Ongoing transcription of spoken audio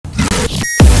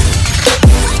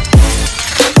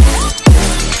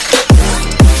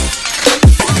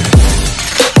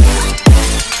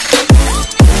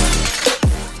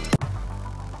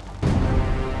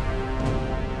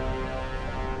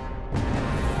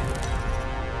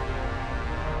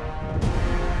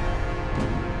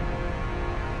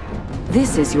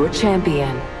This is your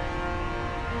champion.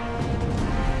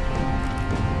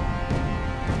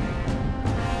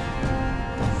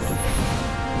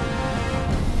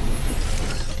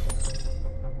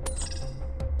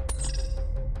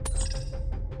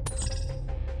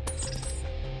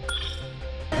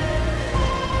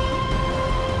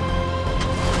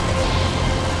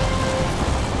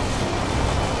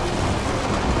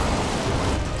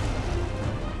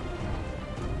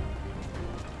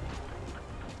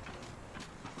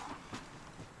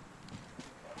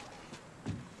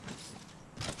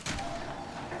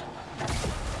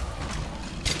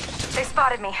 They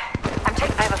spotted me.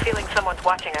 I have a feeling someone's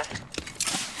watching us.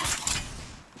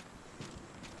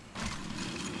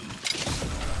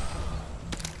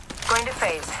 Going to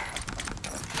phase.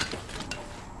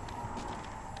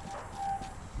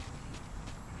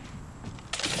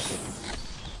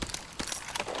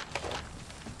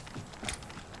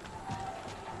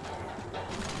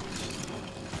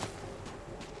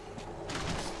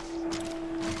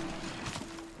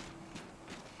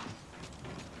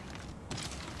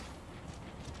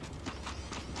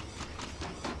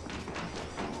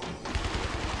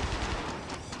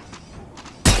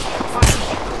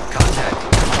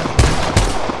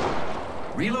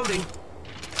 Reloading.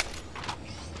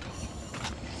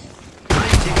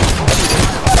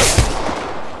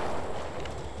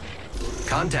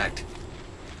 Contact.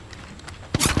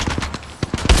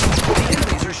 The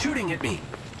enemies are shooting at me.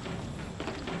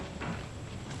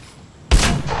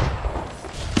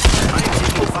 I am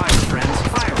taking fire, friends.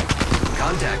 Firing.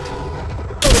 Contact.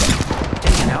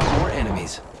 Taking out more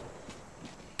enemies.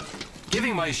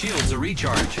 Giving my shields a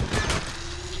recharge.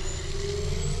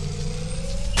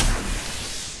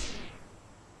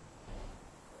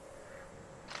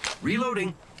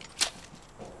 Reloading.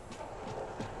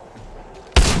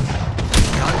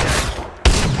 Contact.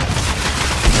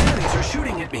 The enemies are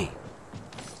shooting at me.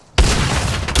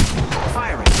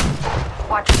 Firing.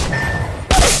 Watch.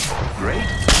 Great.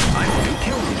 I'm the new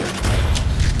kill leader.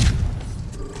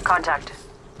 Contact.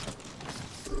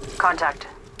 Contact.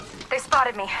 They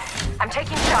spotted me. I'm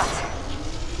taking shots.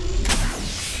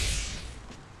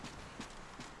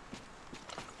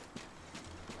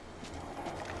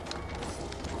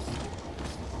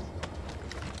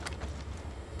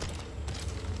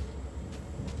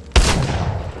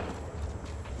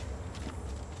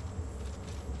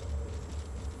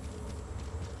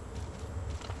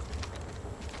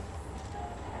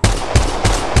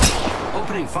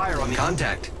 Opening fire on the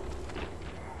contact.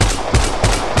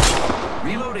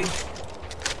 Reloading.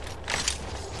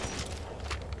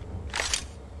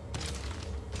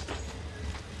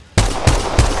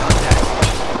 Contact.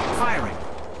 Firing.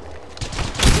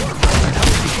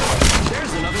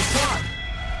 There's another squad.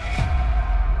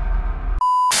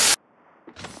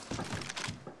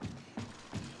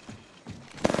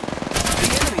 The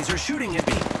enemies are shooting at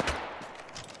me.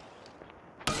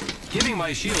 Giving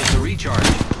my shields a recharge.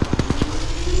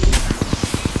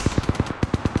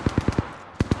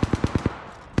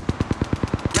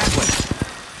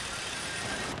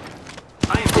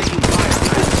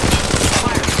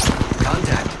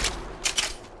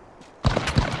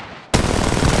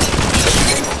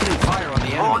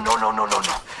 No.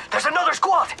 There's another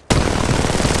squad!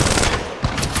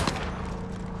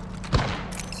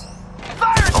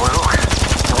 Fire! Oh, look.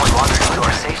 Someone wandered into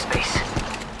our safe space.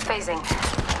 Phasing.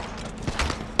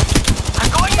 I'm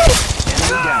going in!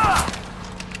 Enemy down.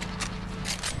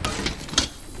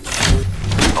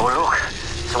 Oh, look.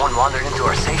 Someone wandered into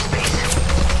our safe space.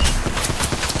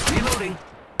 Reloading.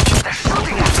 They're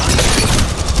shooting at us!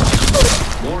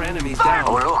 More enemies Fire! down.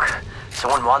 Oh, look.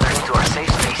 Someone wandered into our safe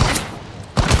space.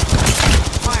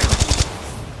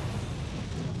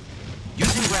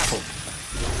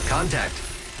 Contact.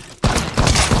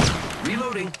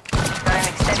 Reloading. Got an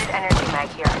extended energy mag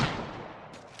here.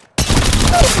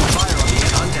 Fire on the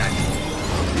contact.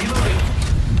 Reloading.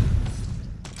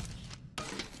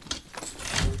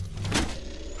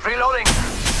 Reloading.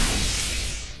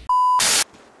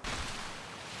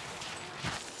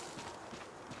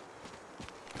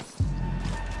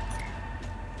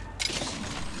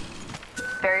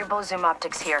 Variable zoom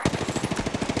optics here.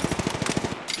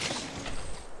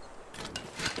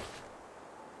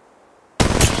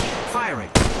 Firing.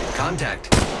 Contact.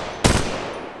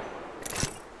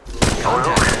 Oh,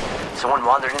 look. Someone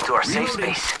wandered into our safe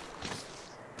Reloading. space.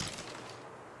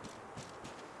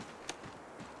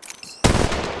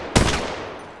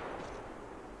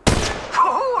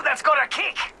 Woohoo! That's got a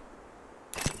kick!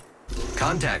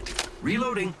 Contact.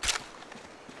 Reloading.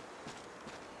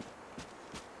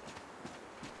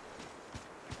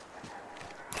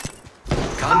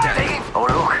 Contact. Oh,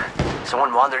 look.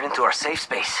 Someone wandered into our safe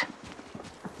space.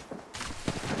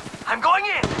 I'm going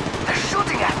in! They're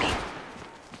shooting at me!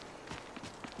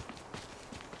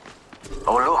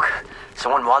 Oh look,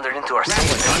 someone wandered into our safe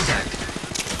space. Contact.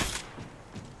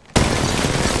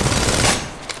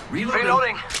 Reloading.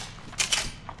 Reloading!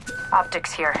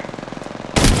 Optics here.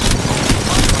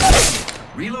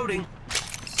 Reloading.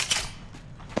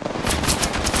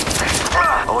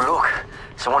 Oh look,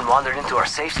 someone wandered into our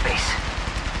safe space.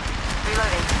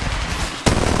 Reloading.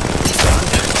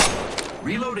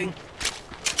 Reloading.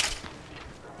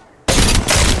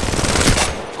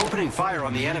 Opening fire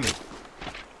on the enemy.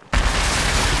 The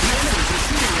enemies are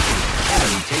shooting at me.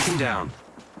 Enemy taken down.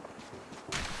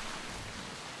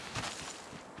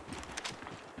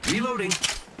 Reloading.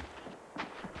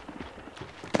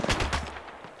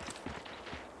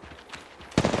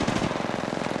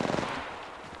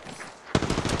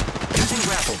 Using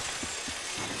grapple.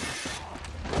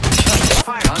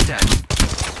 Fire. Contact.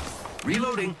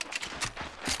 Reloading.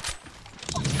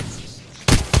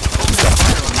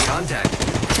 Fire on the contact.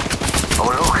 Oh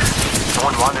look,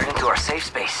 someone wandered into our safe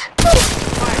space.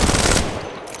 Fire.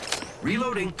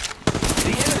 Reloading. The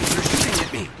enemies are shooting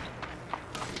at me.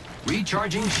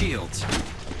 Recharging shields.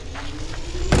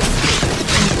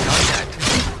 Contact.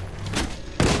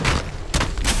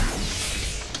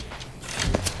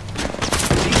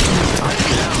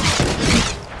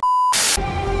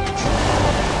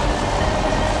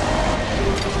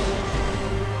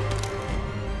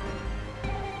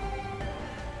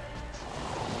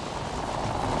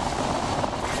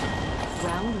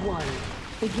 Round 1.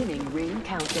 Beginning ring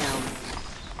countdown.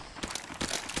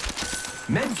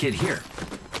 Medkit here.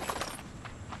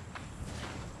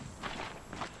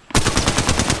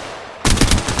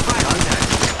 Fire.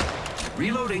 Contact.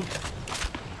 Reloading.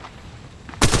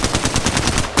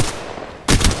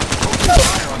 Open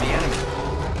fire on the enemy.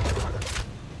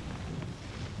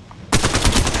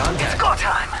 Contact. Go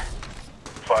time!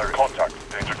 Fire contact.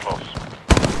 Danger close.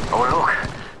 Oh look,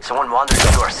 someone wandered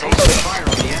into our safe Open space. fire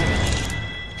on the enemy.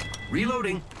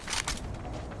 Reloading.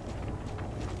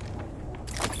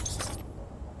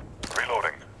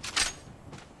 Reloading.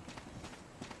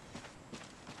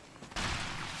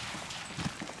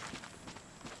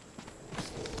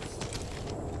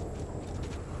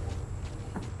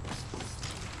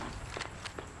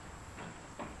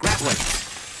 Grappling.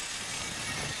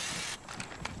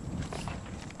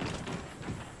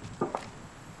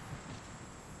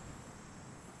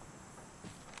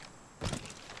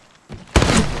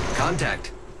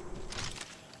 Contact.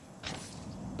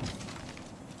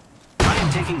 I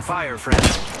am taking fire, friend.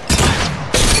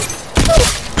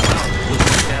 Wow, looks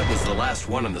like that was the last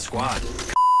one in the squad.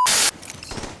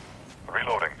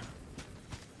 Reloading.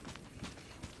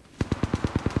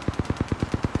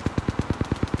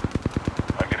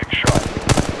 I'm getting shot.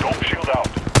 Don't shield out.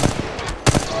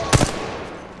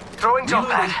 Throwing jump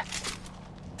Reloading. pad.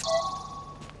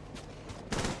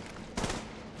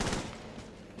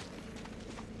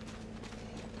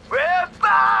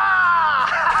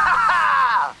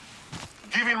 Whip-ah!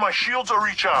 Giving my shields a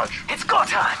recharge. It's go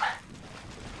time!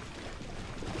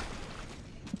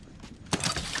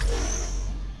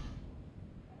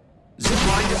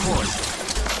 Zipline deployed.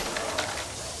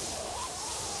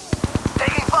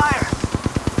 Taking fire!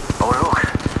 Oh look,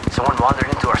 someone wandered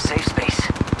into our safe space.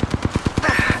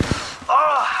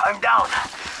 Oh, I'm down.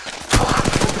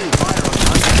 Opening fire on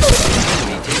contact.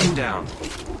 Enemy taken down.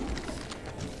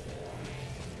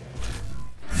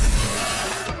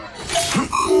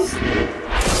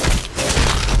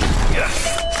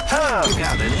 Took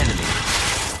out an enemy.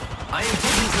 I am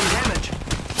taking some damage.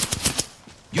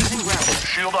 Using grapple.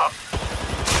 Shield up.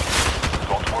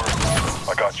 Don't worry.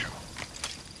 I got you.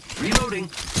 Reloading.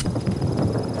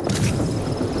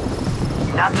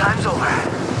 Now time's over.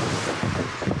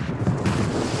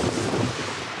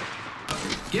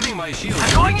 Giving my shield I'm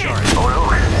a going in! recharge. Oh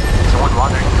look, someone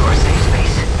wandered into our safe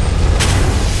space.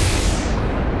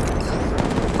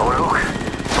 Oh look,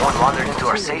 someone wandered into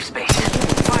our safe space.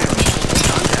 Fire.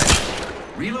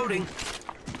 Contact. Reloading.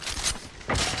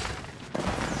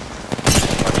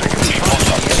 I'm taking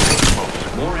contact. Danger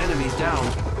close. More enemies down.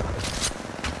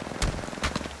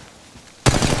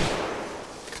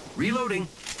 Reloading.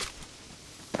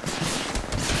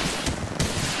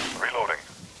 Reloading.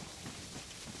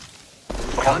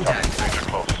 Contact. Danger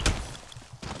close.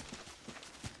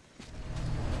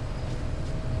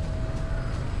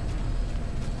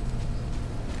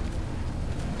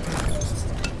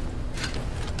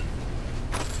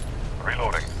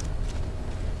 Reloading.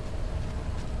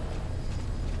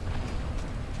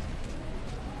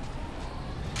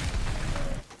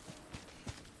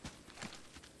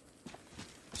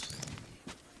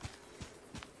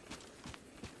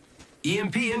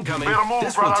 EMP incoming. Better move,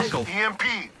 This will brothers. tickle. EMP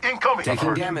incoming.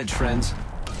 Taking damage, friends.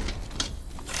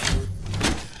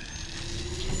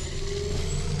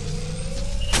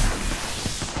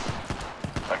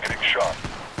 I'm getting shot.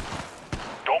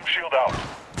 Dome shield out.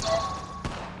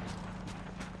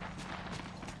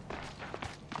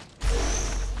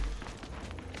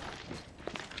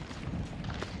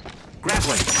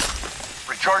 Grappling.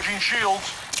 Recharging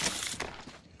shields.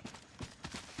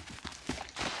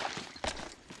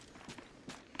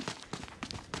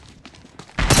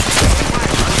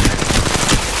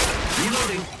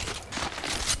 Reloading.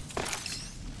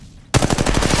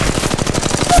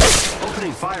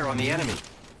 Opening fire on the enemy.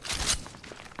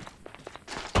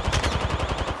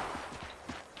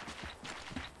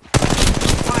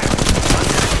 Fire.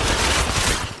 Contact.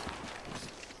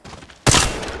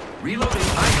 Reloading.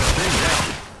 I have been down.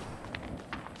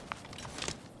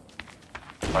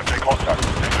 I take contact.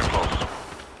 Danger close.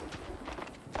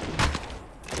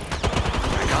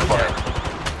 Contact.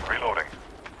 Reloading.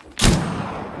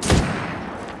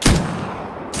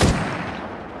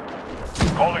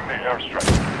 Calling the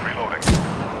airstrike. Reloading.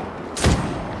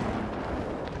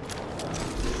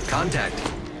 Contact.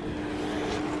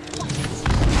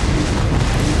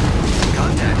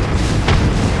 Contact.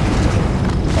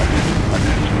 I'm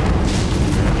hit.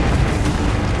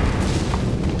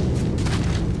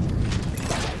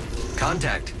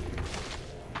 Contact.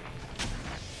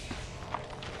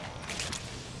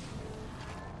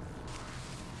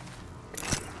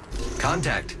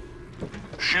 Contact.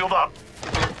 Shield up.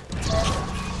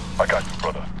 I got you,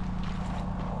 brother.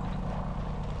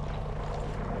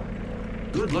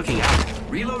 Good looking out.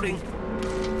 Reloading.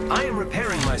 I am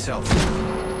repairing myself.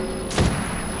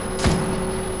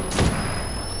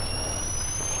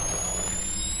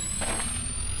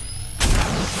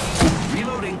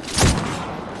 Reloading.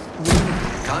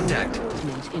 Contact.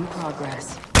 Movement in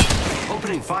progress.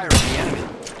 Opening fire on the enemy.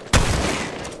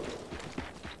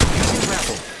 Using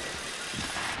grapple.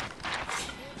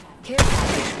 Care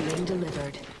package being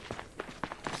delivered.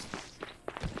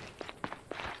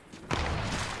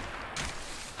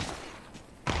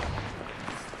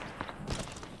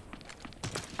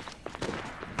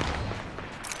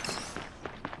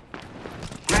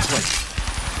 Grappling.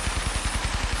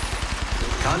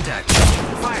 Contact.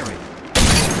 Firing.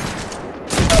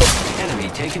 Enemy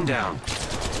taken down.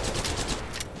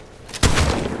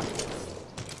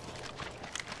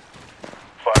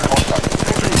 Fire contact.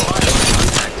 Opening fire on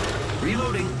contact.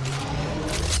 Reloading.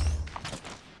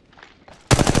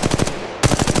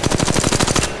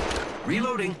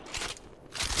 Reloading.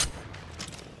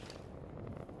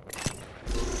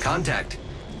 Contact.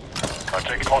 I'm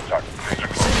taking contact. Danger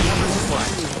close. Setting up a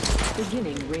supply.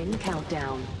 Beginning ring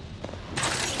countdown.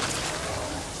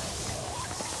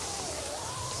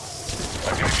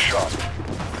 I'm getting shot.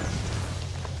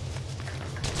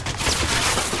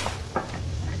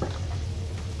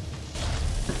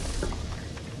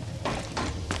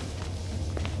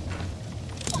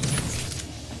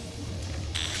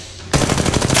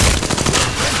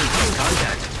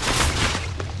 Contact.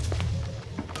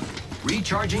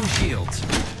 Recharging shields.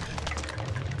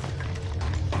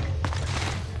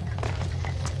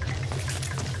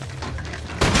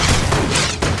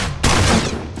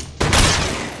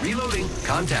 Reloading.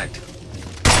 Contact.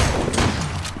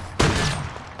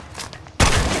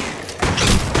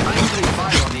 I'm putting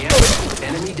fire on the enemy.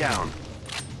 Enemy down.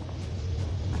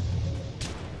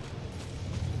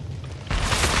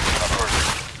 I'm hurt.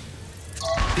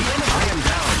 The enemy. I am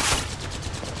down.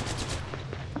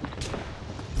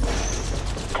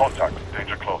 Contact.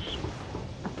 Danger close.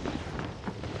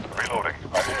 Reloading.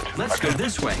 I'm hit. Let's I'm go hit.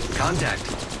 this way. Contact.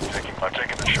 I'm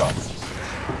taking the shot.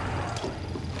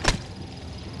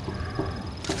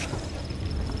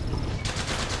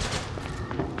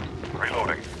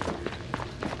 Reloading.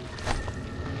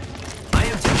 I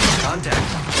am taking contact.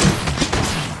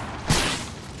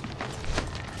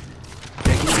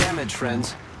 Taking damage,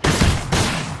 friends.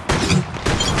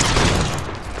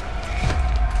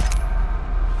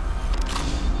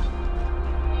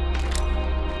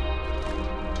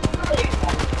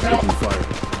 Taking fire.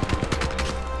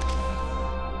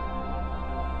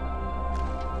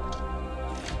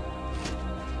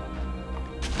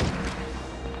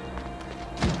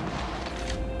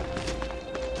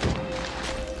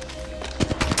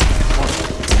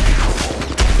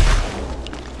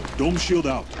 Dome shield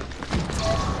out.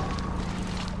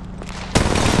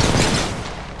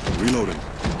 Reloading.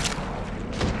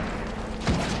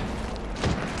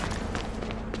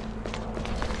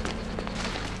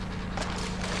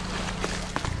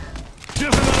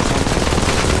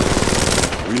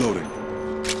 Reloading.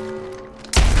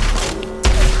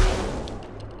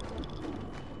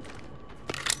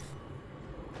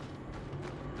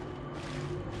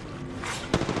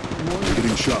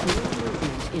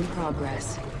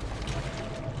 progress.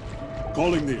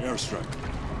 Calling the airstrike.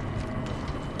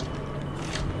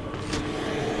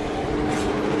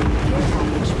 Care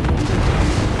package being delivered.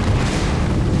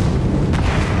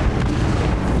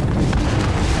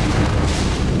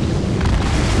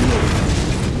 Reloading.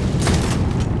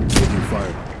 Taking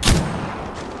fire.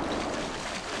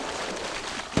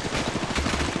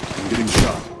 I'm getting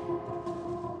shot.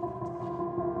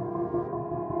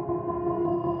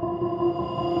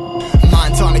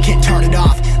 Mine's on, I can't turn it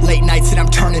off. Late nights that I'm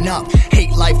turning up.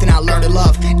 Hate life, then I learn to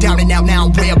love. Down and out, now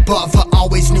I'm way above. I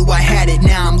always knew I had it,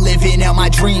 now I'm living out my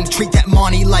dreams. Treat that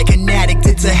money like an addict,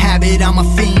 it's a habit, I'm a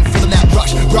fiend. Feeling that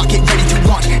rush, rocket ready to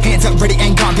launch. Hands up, ready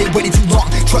and gone, been waiting too long.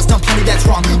 Trust on plenty, that's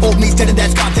wrong. Old me's dead and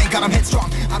that's gone, thank God I'm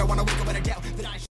headstrong. I don't wanna wake up in a doubt.